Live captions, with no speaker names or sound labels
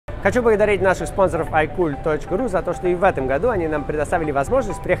Хочу благодарить наших спонсоров iCool.ru за то, что и в этом году они нам предоставили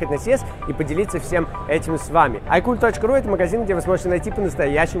возможность приехать на CES и поделиться всем этим с вами. iCool.ru – это магазин, где вы сможете найти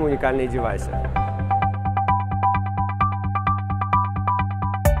по-настоящему уникальные девайсы.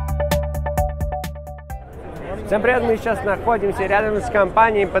 Всем привет! Мы сейчас находимся рядом с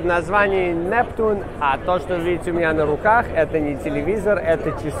компанией под названием Neptune, а то, что вы видите у меня на руках, это не телевизор,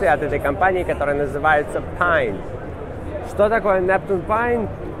 это часы от этой компании, которая называется Pine. Что такое Neptune Pine?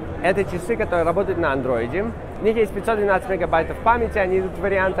 Это часы, которые работают на андроиде. У них есть 512 мегабайтов памяти, они идут в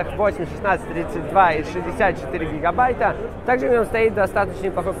вариантах 8, 16, 32 и 64 гигабайта. Также в нем стоит достаточно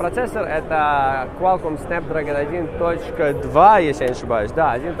неплохой процессор, это Qualcomm Snapdragon 1.2, если я не ошибаюсь.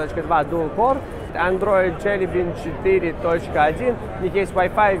 Да, 1.2 Dual Core. Android Jelly Bean 4.1, у них есть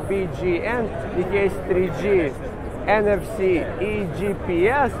Wi-Fi BGN, у них есть 3G, NFC и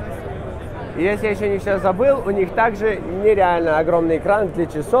GPS. И если я еще не все забыл, у них также нереально огромный экран для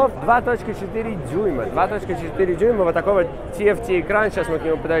часов, 2.4 дюйма. 2.4 дюйма, вот такой вот TFT экран, сейчас мы к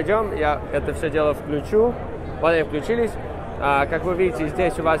нему подойдем, я это все дело включу. Вот они включились. Как вы видите,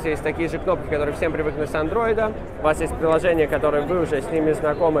 здесь у вас есть такие же кнопки, которые всем привыкли с андроида. У вас есть приложение, которое вы уже с ними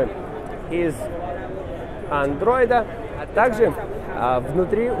знакомы из андроида. А также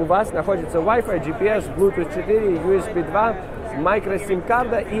внутри у вас находится Wi-Fi, GPS, Bluetooth 4, USB 2,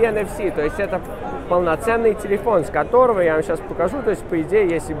 micro-SIM-карта и NFC. То есть это полноценный телефон, с которого я вам сейчас покажу. То есть, по идее,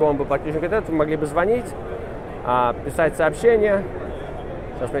 если бы он был подключен к этому, вы могли бы звонить, писать сообщения.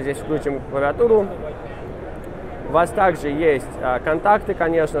 Сейчас мы здесь включим клавиатуру. У вас также есть контакты,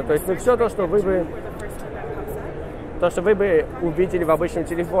 конечно. То есть, ну, все то, что вы бы увидели в обычном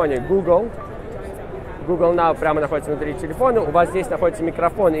телефоне. Google Now прямо находится внутри телефона. У вас здесь находится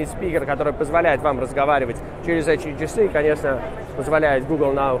микрофон и спикер, который позволяет вам разговаривать через эти часы. И, конечно, позволяет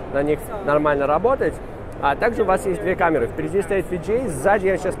Google Now на них нормально работать. А также у вас есть две камеры. Впереди стоит VGA, сзади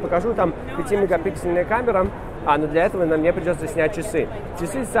я сейчас покажу, там 5-мегапиксельная камера. Но для этого мне придется снять часы.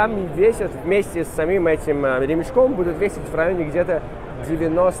 Часы сами весят вместе с самим этим ремешком, будут весить в районе где-то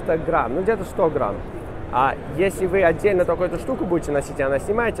 90 грамм, ну где-то 100 грамм. А если вы отдельно только эту штуку будете носить, и она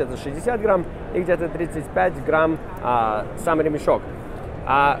снимаете, это 60 грамм и где-то 35 грамм сам ремешок.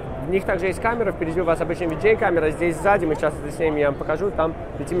 В них также есть камера, впереди у вас обычная VGA-камера, здесь сзади, мы сейчас это снимем, я вам покажу, там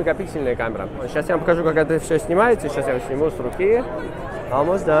 5-мегапиксельная камера. Сейчас я вам покажу, как это все снимается, сейчас я его сниму с руки.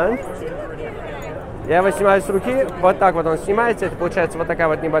 Almost done. Я его снимаю с руки, вот так вот он снимается, это получается вот такая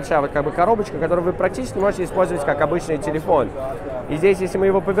вот небольшая вот как бы коробочка, которую вы практически можете использовать как обычный телефон. И здесь, если мы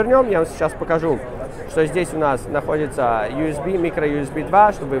его повернем, я вам сейчас покажу, что здесь у нас находится USB, микро-USB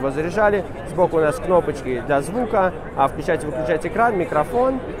 2, чтобы вы его заряжали. Сбоку у нас кнопочки для звука, включать и выключать экран,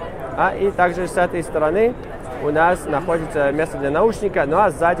 микрофон. И также с этой стороны у нас находится место для наушника, ну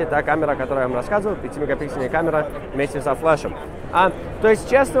а сзади та камера, о которой я вам рассказывал, 5-мегапиксельная камера вместе со флешем. То есть,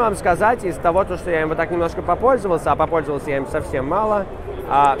 честно вам сказать, из того, что я им вот так немножко попользовался, а попользовался я им совсем мало,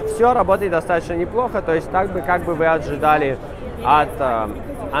 все работает достаточно неплохо, то есть так бы, как бы вы ожидали от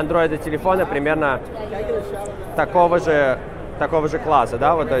андроида телефона примерно такого же класса,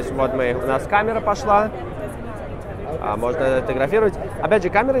 да, вот, то есть вот у нас камера пошла, можно фотографировать. Опять же,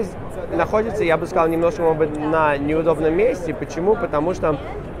 камера находится, я бы сказал, немножко, может быть, на неудобном месте. Почему? Потому что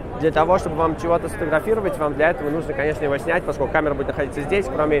для того, чтобы вам чего-то сфотографировать, вам для этого нужно, конечно, его снять, поскольку камера будет находиться здесь,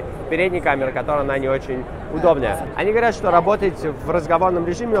 кроме передней камеры, которая она не очень удобная. Они говорят, что работать в разговорном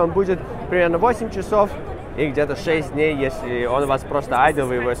режиме он будет примерно 8 часов и где-то 6 дней, если он у вас просто idle,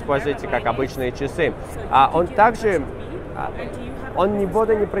 вы его используете как обычные часы. Он также... Он не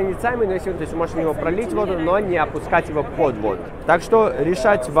водонепроницаемый, но если, то есть вы можете в него пролить воду, но не опускать его под воду. Так что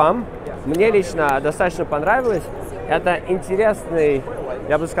решать вам. Мне лично достаточно понравилось. Это интересный,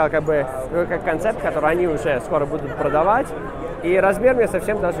 я бы сказал, как концепт, который они уже скоро будут продавать. И размер мне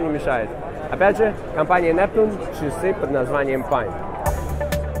совсем даже не мешает. Опять же, компания Neptune, часы под названием Pine.